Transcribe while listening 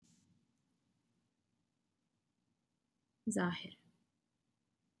Zahir,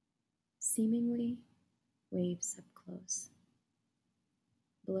 seemingly waves up close,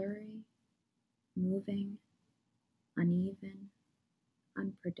 blurry, moving, uneven,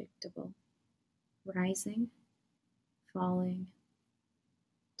 unpredictable, rising, falling,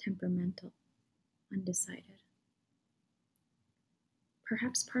 temperamental, undecided.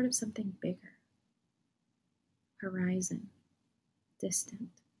 Perhaps part of something bigger, horizon, distant,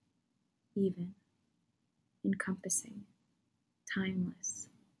 even, encompassing, timeless,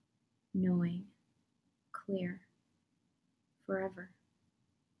 knowing, clear, forever.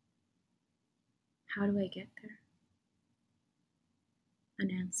 How do I get there?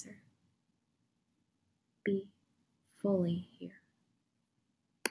 An answer. Be fully here.